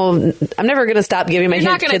 I'm never going to stop giving my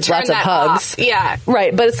kids lots of hugs. Off. Yeah.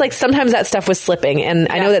 Right. But it's like sometimes that stuff was slipping, and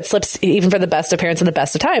I know that slips even for the best of parents and the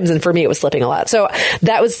best of times. And for me, it was slipping a lot. So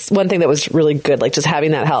that was one thing that was really good. Like just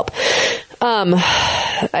having that help.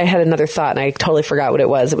 I had another thought and I totally forgot what it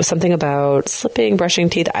was. It was something about slipping, brushing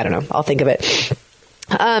teeth. I don't know. I'll think of it.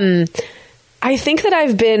 I think that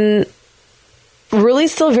I've been really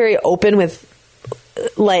still very open with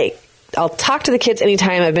like I'll talk to the kids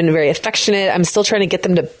anytime. I've been very affectionate. I'm still trying to get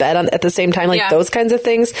them to bed at the same time, like those kinds of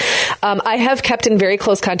things. I have kept in very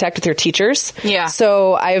close contact with their teachers. Yeah.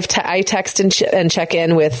 So I text and check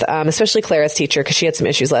in with, especially Clara's teacher, because she had some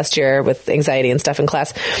issues last year with anxiety and stuff in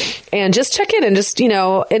class, and just check in and just,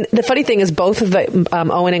 and the funny thing is both of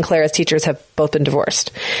Owen and Clara's teachers have both been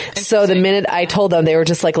divorced. So the minute I told them, they were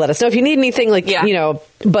just like, let us know if you need anything, like,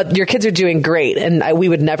 but your kids are doing great, and we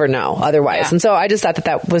would never know otherwise. Yeah. And so I just thought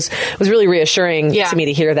that was really reassuring to me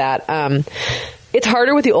to hear that. It's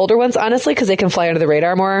harder with the older ones, honestly, because they can fly under the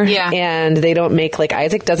radar more. Yeah. And they don't make, like,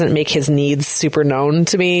 Isaac doesn't make his needs super known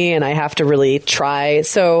to me, and I have to really try.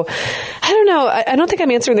 So I don't know. I don't think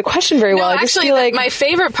I'm answering the question very well. I just feel like my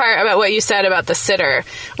favorite part about what you said about the sitter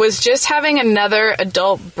was just having another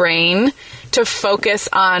adult brain to focus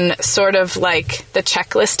on sort of like the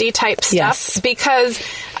checklisty type stuff. Yes. Because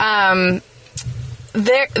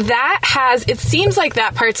it seems like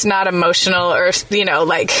that part's not emotional or,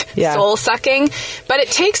 soul sucking, but it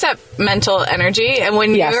takes up mental energy. And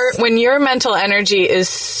when your mental energy is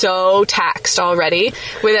so taxed already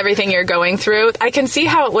with everything you're going through, I can see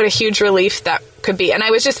what a huge relief that could be. And I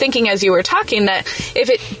was just thinking as you were talking that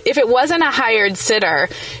if it wasn't a hired sitter,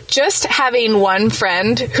 just having one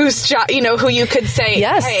friend who's, who you could say,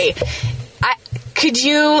 hey, could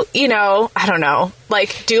you, I don't know,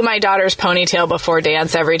 like do my daughter's ponytail before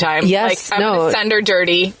dance every time? Yes. Like, I'm going to send her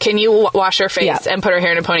dirty. Can you wash her face and put her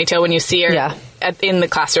hair in a ponytail when you see her in the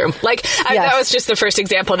classroom? Like, that was just the first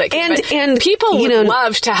example that came. And people would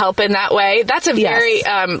love to help in that way. That's a very,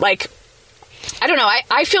 I don't know.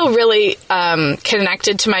 I feel really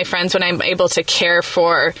connected to my friends when I'm able to care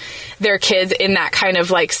for their kids in that kind of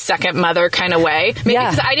like second mother kind of way. Maybe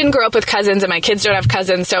because I didn't grow up with cousins and my kids don't have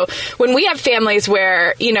cousins. So when we have families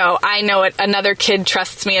where, I know another kid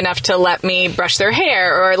trusts me enough to let me brush their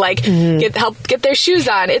hair or like help get their shoes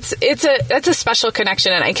on, that's a special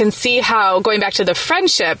connection. And I can see how, going back to the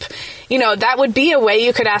friendship, that would be a way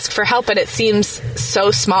you could ask for help, and it seems so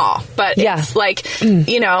small. But it's like,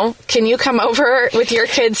 can you come over with your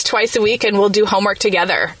kids twice a week and we'll do homework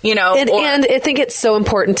together, And I think it's so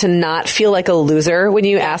important to not feel like a loser when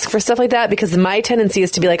you ask for stuff like that, because my tendency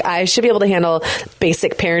is to be like, I should be able to handle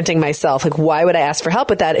basic parenting myself. Like, why would I ask for help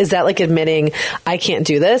with that? Is that like admitting I can't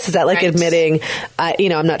do this? Is that like admitting,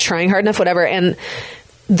 I'm not trying hard enough, whatever? And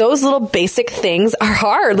those little basic things are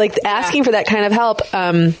hard. Like asking for that kind of help,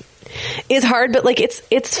 is hard, but like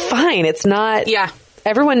it's fine. It's not. Yeah.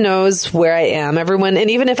 Everyone knows where I am. Everyone, and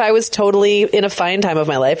even if I was totally in a fine time of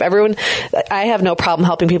my life, I have no problem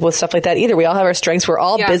helping people with stuff like that either. We all have our strengths. We're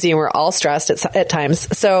all busy and we're all stressed at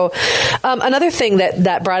times. So, another thing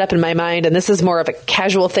that brought up in my mind, and this is more of a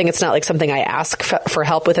casual thing. It's not like something I ask for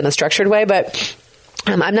help with in a structured way, but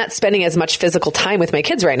I'm not spending as much physical time with my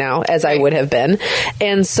kids right now as I would have been.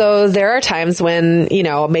 And so there are times when,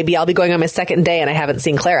 maybe I'll be going on my second day and I haven't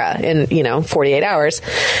seen Clara in, 48 hours.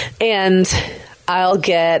 And I'll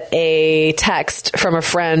get a text from a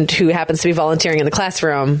friend who happens to be volunteering in the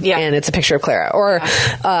classroom, and it's a picture of Clara, or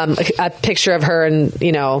a picture of her and,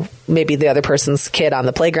 maybe the other person's kid on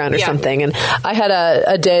the playground or something. And I had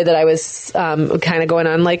a day that I was kind of going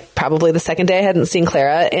on, like probably the second day I hadn't seen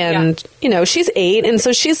Clara, and she's 8, and so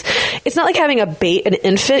it's not like having an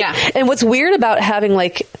infant. And what's weird about having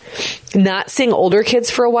like not seeing older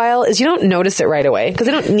kids for a while is you don't notice it right away because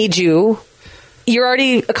they don't need you. You're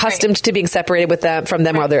already accustomed to being separated from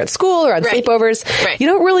them while they're at school or on sleepovers. You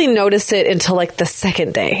don't really notice it until like the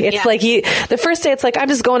second day. It's like the first day, it's like, I'm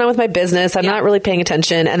just going on with my business. I'm not really paying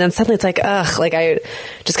attention. And then suddenly it's like, ugh, like I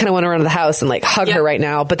just kind of want to run to the house and like hug her right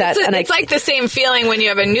now. But it's like the same feeling when you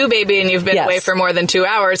have a new baby and you've been away for more than 2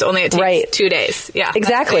 hours, only it takes 2 days. Yeah,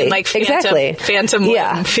 exactly. Like phantom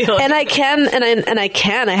limb feeling. And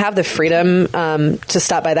I have the freedom to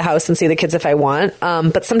stop by the house and see the kids if I want.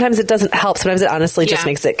 But sometimes it doesn't help. Sometimes it honestly just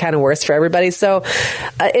makes it kind of worse for everybody. So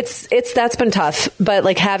that's been tough, but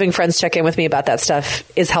like having friends check in with me about that stuff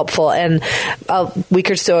is helpful. And a week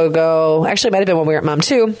or so ago, actually it might have been when we were at Mom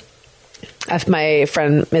 2, my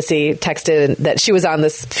friend Missy texted that she was on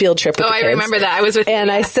this field trip with the kids. I remember that. I was with you. And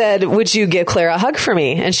I said, would you give Clara a hug for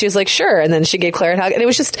me? And she was like, sure. And then she gave Clara a hug. And it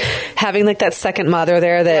was just having like that second mother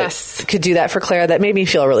there that could do that for Clara that made me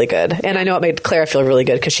feel really good. And I know it made Clara feel really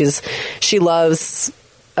good because she loves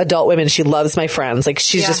adult women. She loves my friends. Like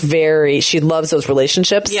she's just she loves those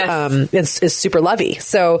relationships. Is super lovey.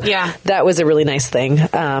 So that was a really nice thing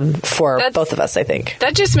for both of us, I think.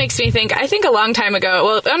 That just makes me think, I think a long time ago,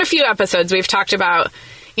 well, on a few episodes, we've talked about,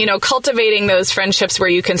 cultivating those friendships where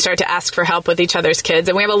you can start to ask for help with each other's kids.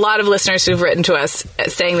 And we have a lot of listeners who've written to us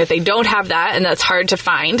saying that they don't have that, and that's hard to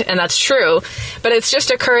find, and that's true. But it's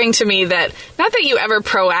just occurring to me that, not that you ever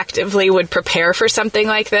proactively would prepare for something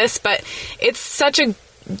like this, but it's such a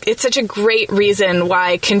great reason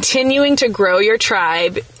why continuing to grow your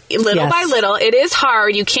tribe little by little. It is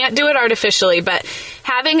hard. You can't do it artificially, but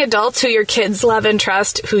having adults who your kids love and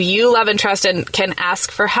trust, who you love and trust and can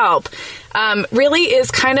ask for help, really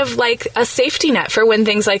is kind of like a safety net for when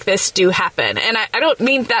things like this do happen. And I don't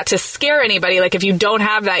mean that to scare anybody. Like, if you don't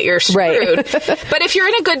have that, you're screwed. Right. But if you're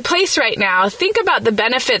in a good place right now, think about the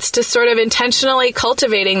benefits to sort of intentionally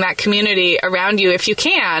cultivating that community around you if you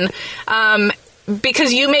can.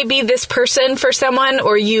 Because you may be this person for someone,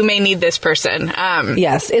 or you may need this person.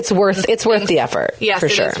 Yes, it's worth the effort. Yes, for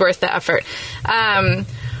sure. It's worth the effort.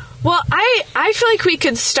 Well, I feel like we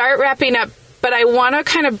could start wrapping up, but I want to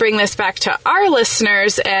kind of bring this back to our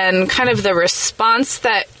listeners and kind of the response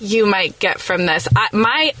that you might get from this.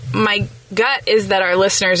 My gut is that our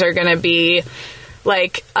listeners are going to be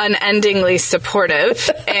like unendingly supportive.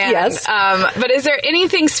 And, yes. But is there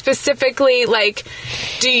anything specifically, like,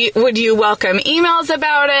 would you welcome emails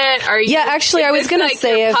about it? Actually, I was going to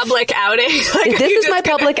say public outing. Like, this is my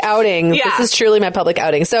public outing. Yeah. This is truly my public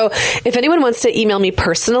outing. So if anyone wants to email me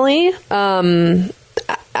personally,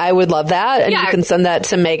 I would love that. And you can send that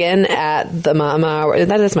to Megan at the Mama Hour.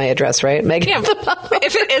 That is my address, right? Megan. Yeah,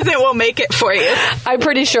 if it isn't, we'll make it for you. I'm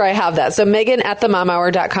pretty sure I have that. So Megan at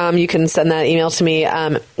themamahour.com. You can send that email to me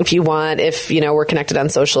if you want. If, we're connected on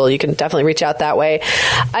social, you can definitely reach out that way.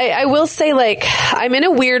 I will say, like, I'm in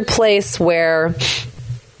a weird place where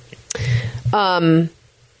I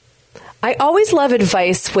always love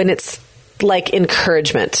advice when it's like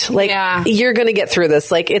encouragement, like you're going to get through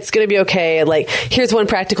this. Like, it's going to be okay. Like, here's one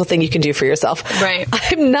practical thing you can do for yourself. Right.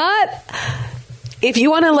 I'm not, if you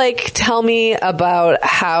want to like tell me about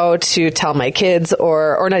how to tell my kids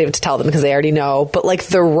or not even to tell them because they already know, but like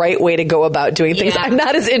the right way to go about doing things, I'm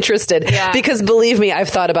not as interested because believe me, I've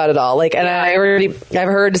thought about it all. Like, and I've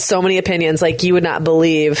heard so many opinions, like you would not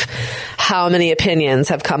believe how many opinions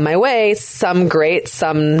have come my way. Some great,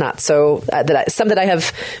 some not so, some that I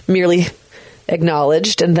have merely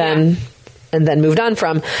acknowledged and then moved on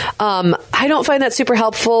from. I don't find that super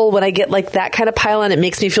helpful when I get like that kind of pile on. It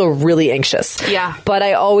makes me feel really anxious. Yeah. But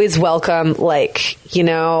I always welcome, like,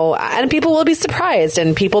 and people will be surprised,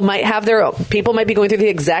 and people might be going through the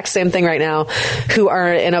exact same thing right now who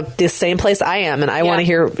are in the same place I am. And I want to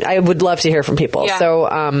hear, I would love to hear from people. Yeah. So,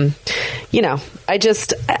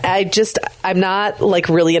 I'm not like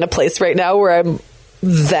really in a place right now where I'm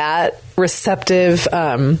that receptive,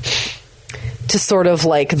 to sort of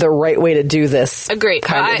like the right way to do this kind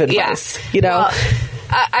of advice, Well,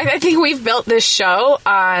 I think we've built this show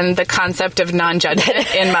on the concept of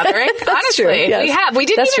non-judgment in mothering. Honestly, true. Yes. We have. We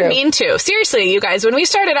didn't even mean to. Seriously, you guys, when we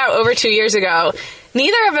started out over 2 years ago,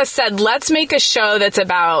 neither of us said, let's make a show that's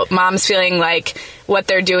about moms feeling like what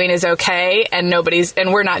they're doing is okay and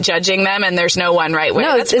we're not judging them and there's no one right way.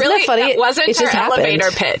 No, isn't that funny? That wasn't our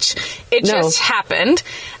elevator pitch. It just happened.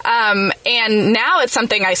 And now it's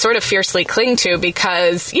something I sort of fiercely cling to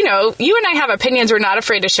because, you and I have opinions. We're not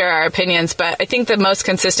afraid to share our opinions, but I think the most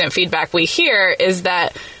consistent feedback we hear is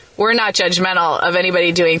that we're not judgmental of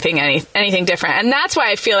anybody doing anything different. And that's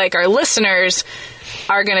why I feel like our listeners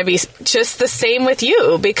are going to be just the same with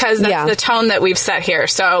you because that's the tone that we've set here.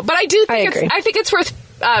 So, but I think it's worth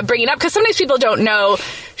bringing up because sometimes people don't know,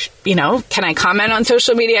 can I comment on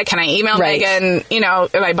social media? Can I email Megan? Am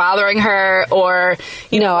I bothering her? Or,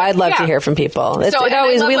 I'd love to hear from people.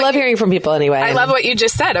 We love hearing from people anyway. I love what you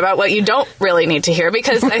just said about what you don't really need to hear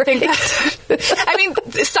because I think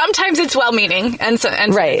that's, sometimes it's well-meaning and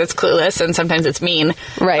sometimes it's clueless and sometimes it's mean.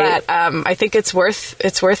 Right. But I think it's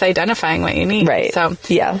worth identifying what you need. Right. So,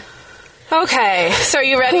 yeah. Okay, so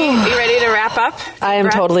you ready? You ready to wrap up? I am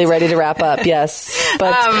totally ready to wrap up. Yes,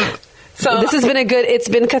 but so this has been it's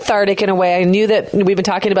been cathartic in a way. I knew that we've been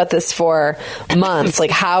talking about this for months.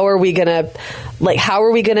 Like, how are we gonna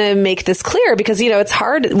make this clear? Because it's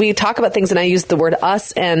hard. We talk about things, and I use the word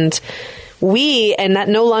us and we, and that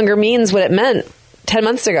no longer means what it meant 10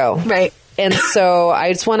 months ago. Right. And so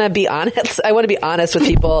I just want to be honest. I want to be honest with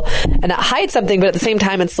people and not hide something. But at the same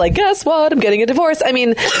time, it's like, guess what? I'm getting a divorce. I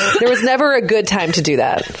mean, there was never a good time to do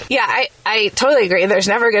that. Yeah, I totally agree. There's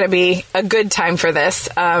never going to be a good time for this.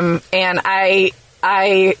 And I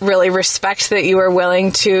really respect that you were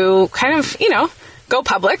willing to kind of, go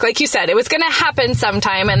public. Like you said, it was going to happen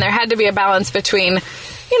sometime. And there had to be a balance between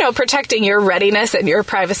protecting your readiness and your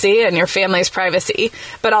privacy and your family's privacy.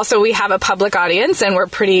 But also we have a public audience and we're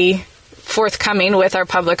pretty forthcoming with our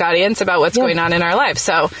public audience about what's going on in our lives.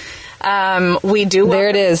 So we do. There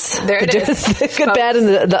it is. There it is. The good, bad,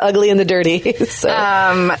 and the ugly and the dirty.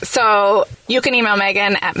 So you can email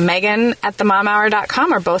Megan at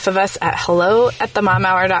megan@themomhour.com or both of us at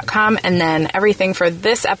hello@themomhour.com. And then everything for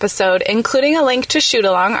this episode, including a link to Shoot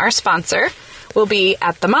Along, our sponsor, will be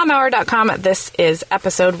at themomhour.com. This is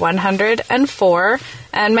episode 104.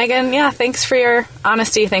 And Megan, thanks for your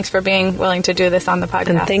honesty. Thanks for being willing to do this on the podcast.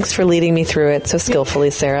 And thanks for leading me through it so skillfully,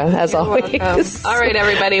 Sarah, as always. Welcome. All right,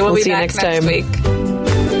 everybody. We'll be see you back next time. week.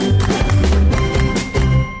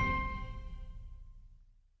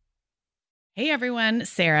 Hey everyone,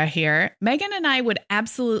 Sarah here. Megan and I would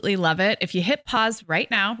absolutely love it if you hit pause right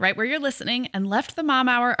now, right where you're listening, and left the Mom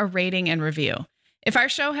Hour a rating and review. If our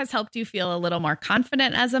show has helped you feel a little more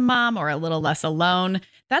confident as a mom or a little less alone,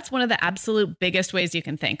 that's one of the absolute biggest ways you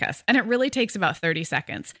can thank us. And it really takes about 30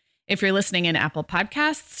 seconds. If you're listening in Apple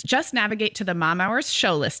Podcasts, just navigate to the Mom Hours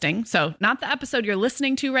show listing. So not the episode you're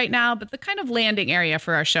listening to right now, but the kind of landing area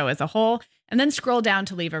for our show as a whole, and then scroll down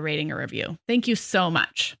to leave a rating or review. Thank you so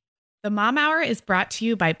much. The Mom Hour is brought to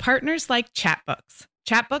you by partners like Chatbooks.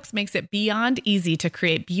 Chatbooks makes it beyond easy to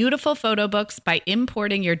create beautiful photo books by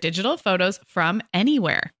importing your digital photos from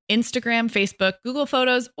anywhere. Instagram, Facebook, Google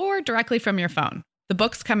Photos, or directly from your phone. The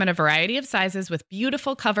books come in a variety of sizes with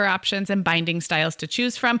beautiful cover options and binding styles to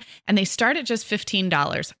choose from, and they start at just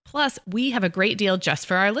 $15. Plus, we have a great deal just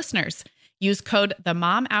for our listeners. Use code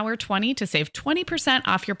TheMomHour20 to save 20%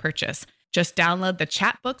 off your purchase. Just download the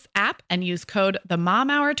Chatbooks app and use code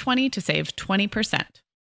TheMomHour20 to save 20%.